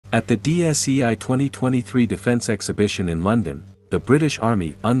At the DSEI 2023 Defence Exhibition in London, the British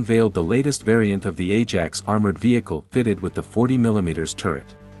Army unveiled the latest variant of the Ajax armoured vehicle fitted with the 40mm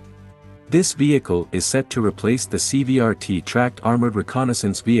turret. This vehicle is set to replace the CVRT tracked armoured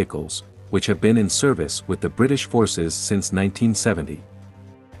reconnaissance vehicles, which have been in service with the British forces since 1970.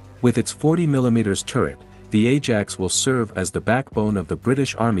 With its 40mm turret, the Ajax will serve as the backbone of the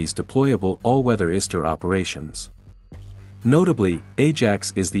British Army's deployable all-weather ISTER operations. Notably,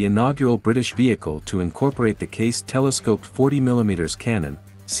 Ajax is the inaugural British vehicle to incorporate the cased telescoped 40mm cannon,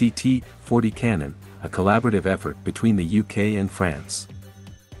 CT-40 cannon, a collaborative effort between the UK and France.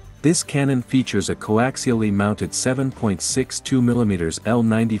 This cannon features a coaxially mounted 7.62mm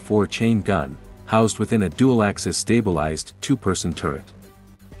L94 chain gun, housed within a dual-axis stabilized two-person turret.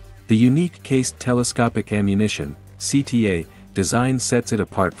 The unique cased telescopic ammunition, CTA, design sets it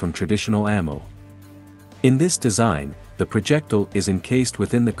apart from traditional ammo. In this design, the projectile is encased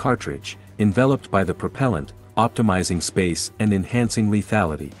within the cartridge, enveloped by the propellant, optimizing space and enhancing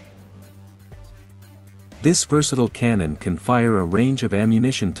lethality. This versatile cannon can fire a range of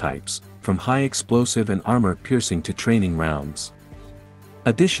ammunition types, from high explosive and armor-piercing to training rounds.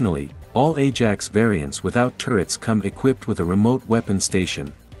 Additionally, all Ajax variants without turrets come equipped with a remote weapon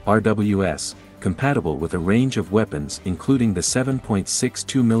station, RWS, compatible with a range of weapons including the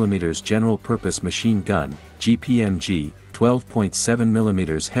 7.62mm General Purpose Machine Gun, GPMG,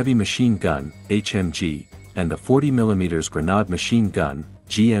 12.7mm Heavy Machine Gun, HMG, and the 40mm Grenade Machine Gun,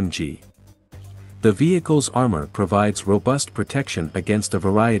 GMG. The vehicle's armor provides robust protection against a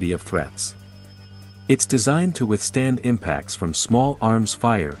variety of threats. It's designed to withstand impacts from small arms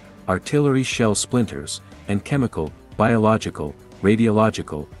fire, artillery shell splinters, and chemical, biological,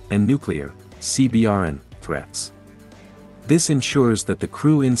 radiological, and nuclear, CBRN, threats. This ensures that the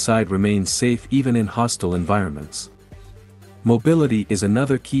crew inside remains safe even in hostile environments. Mobility is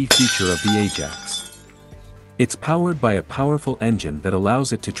another key feature of the Ajax. It's powered by a powerful engine that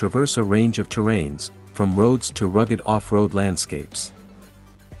allows it to traverse a range of terrains, from roads to rugged off-road landscapes.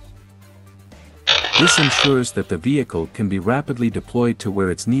 This ensures that the vehicle can be rapidly deployed to where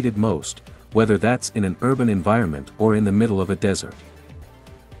it's needed most, whether that's in an urban environment or in the middle of a desert.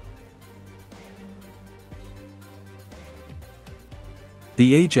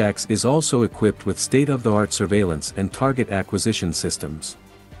 The Ajax is also equipped with state-of-the-art surveillance and target acquisition systems.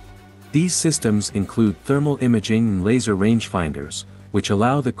 These systems include thermal imaging and laser rangefinders, which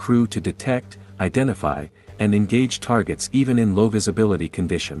allow the crew to detect, identify, and engage targets even in low-visibility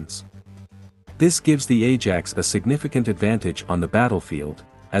conditions. This gives the Ajax a significant advantage on the battlefield,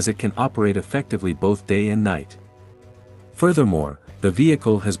 as it can operate effectively both day and night. Furthermore, the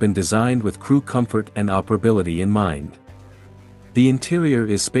vehicle has been designed with crew comfort and operability in mind. The interior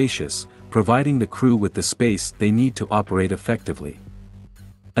is spacious, providing the crew with the space they need to operate effectively.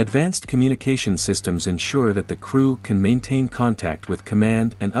 Advanced communication systems ensure that the crew can maintain contact with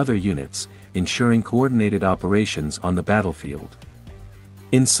command and other units, ensuring coordinated operations on the battlefield.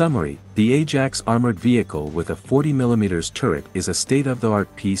 In summary, the Ajax armored vehicle with a 40mm turret is a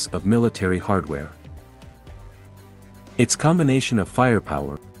state-of-the-art piece of military hardware. Its combination of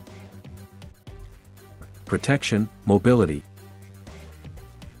firepower, protection, mobility,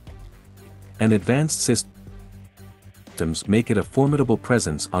 and advanced systems make it a formidable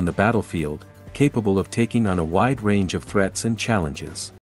presence on the battlefield, capable of taking on a wide range of threats and challenges.